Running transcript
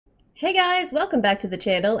Hey guys, welcome back to the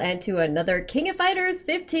channel and to another King of Fighters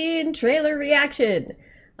 15 trailer reaction.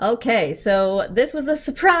 Okay, so this was a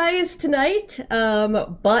surprise tonight,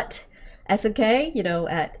 but SNK,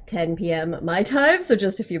 at 10 p.m. my time, so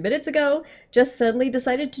just a few minutes ago, just suddenly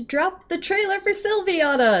decided to drop the trailer for SYLVIE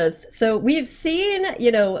on us. So we've seen,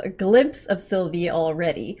 a glimpse of SYLVIE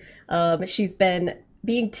already. She's been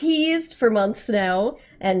being teased for months now,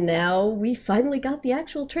 and now we finally got the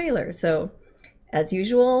actual trailer. So, as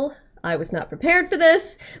usual, I was not prepared for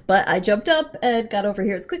this, but I jumped up and got over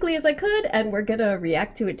here as quickly as I could, and we're gonna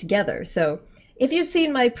react to it together. So if you've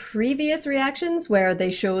seen my previous reactions where they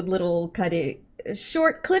showed little kind of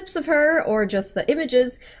short clips of her or just the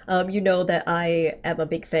images, you know that I am a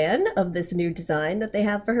big fan of this new design that they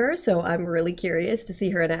have for her, so I'm really curious to see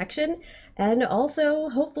her in action. And also,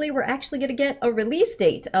 hopefully we're actually gonna get a release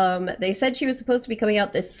date. They said she was supposed to be coming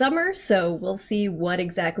out this summer, so we'll see what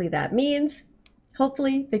exactly that means.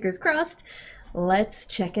 Hopefully, fingers crossed. Let's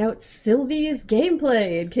check out SYLVIE's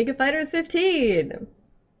gameplay in King of Fighters 15.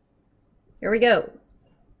 Here we go.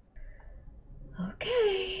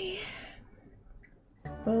 Okay.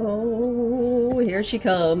 Oh, here she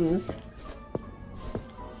comes.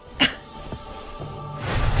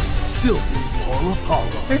 SYLVIE Paula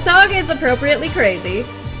Paula. Her song is appropriately crazy.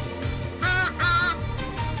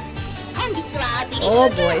 Oh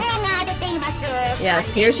boy.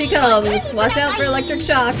 Yes, here she comes. Watch out for electric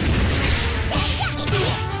shocks.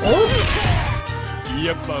 Oh.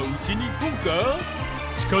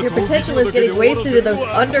 Your potential is getting wasted in those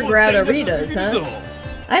underground arenas, huh?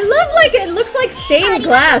 I love it looks like stained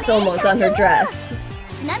glass almost on her dress.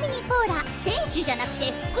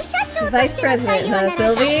 Vice President, huh,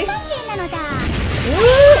 SYLVIE?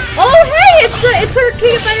 Ooh. Oh hey, it's her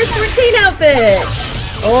King of Fighters 14 outfit!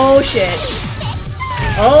 Oh shit.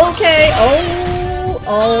 Okay,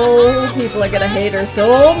 oh, people are gonna hate her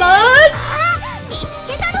so much!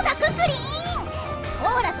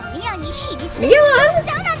 Mian?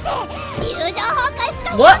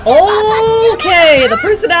 What? Okay, the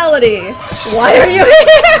personality. Why are you here?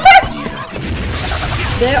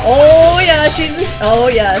 Oh yeah, oh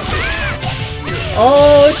yes.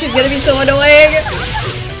 Oh, she's gonna be so annoying.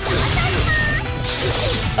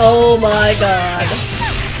 Oh my god.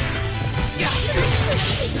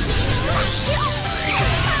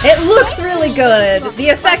 It looks really good. The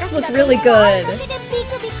effects look really good.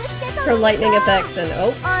 Her lightning effects and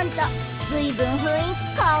oh.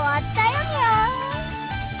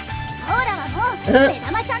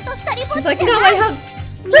 She's like, now I have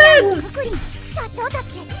friends!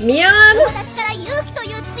 Mian?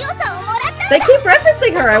 They keep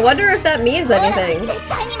referencing her. I wonder if that means anything.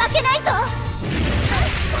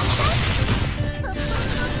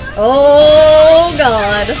 Oh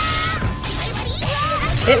god.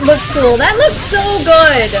 It looks cool. That looks so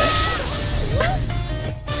good!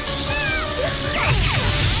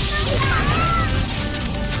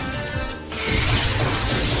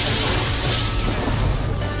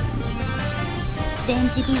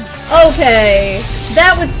 Okay,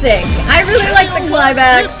 that was sick. I really like the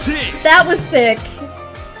climax. That was sick.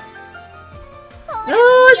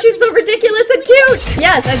 Oh, she's so ridiculous and cute!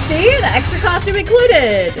 Yes, and see? The extra costume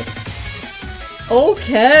included!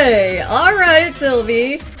 Okay, alright,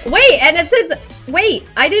 SYLVIE. Wait, and it says... Wait,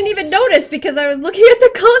 I didn't even notice because I was looking at the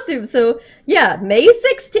costume. So, yeah, May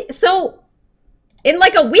 16th. So, in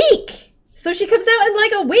like a week. So she comes out in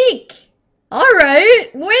like a week.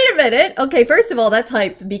 Alright, wait a minute. Okay, first of all, that's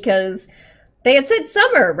hype because they had said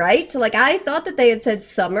summer, right? Like, I thought that they had said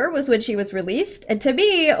summer was when she was released. And to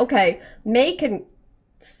me, okay, May can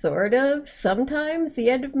sort of sometimes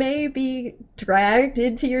the end of May be dragged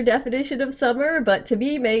into your definition of summer, but to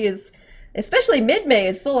me, May is, especially mid-May,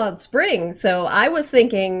 is full-on spring. So I was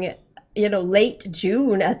thinking, late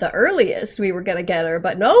June at the earliest we were gonna get her,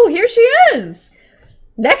 but no, here she is!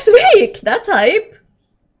 Next week! That's hype!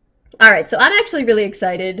 Alright, so I'm actually really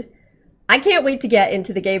excited. I can't wait to get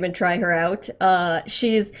into the game and try her out.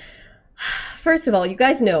 She's... First of all, you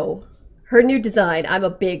guys know, her new design I'm a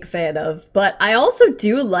big fan of, but I also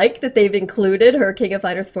do like that they've included her King of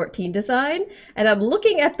Fighters 14 design, and I'm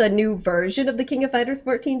looking at the new version of the King of Fighters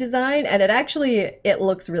 14 design, and it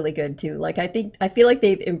looks really good too. Like, I feel like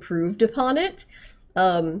they've improved upon it,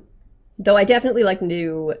 though I definitely like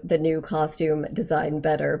the new costume design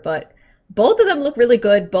better, but both of them look really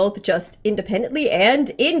good, both just independently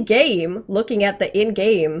and in-game, looking at the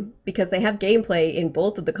in-game, because they have gameplay in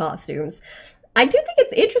both of the costumes. I do think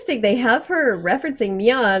it's interesting they have her referencing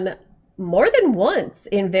Mian more than once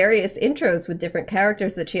in various intros with different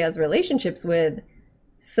characters that she has relationships with.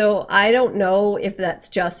 So I don't know if that's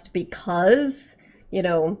just because,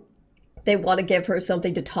 they want to give her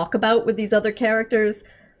something to talk about with these other characters.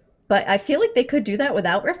 But I feel like they could do that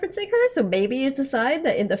without referencing her, so maybe it's a sign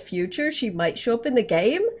that in the future she might show up in the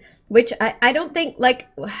game, which I don't think, like,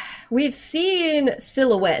 we've seen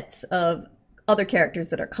silhouettes of other characters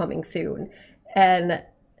that are coming soon, and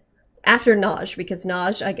after Naj, because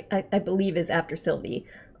Naj, I believe, is after Sylvie.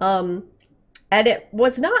 And it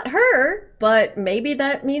was not her, but maybe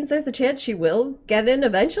that means there's a chance she will get in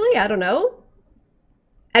eventually, I don't know.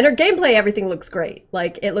 And her gameplay, everything looks great.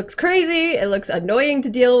 Like, it looks crazy, it looks annoying to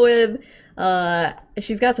deal with.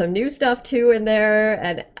 She's got some new stuff too in there,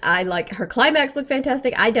 and I like her climax look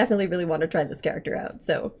fantastic. I definitely really want to try this character out,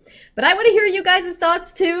 so. But I want to hear you guys'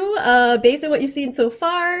 thoughts too, based on what you've seen so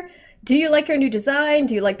far. Do you like her new design?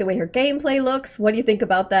 Do you like the way her gameplay looks? What do you think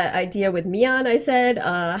about that idea with Mian, I said?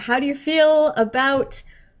 How do you feel about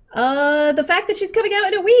the fact that she's coming out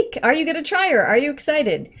in a week? Are you gonna try her? Are you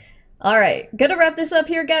excited? Alright, gonna wrap this up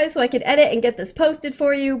here, guys, so I can edit and get this posted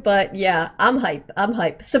for you, but yeah, I'm hype. I'm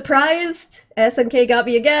hype. Surprised! SNK got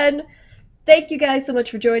me again. Thank you guys so much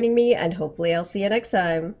for joining me, and hopefully I'll see you next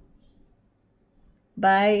time.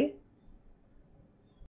 Bye.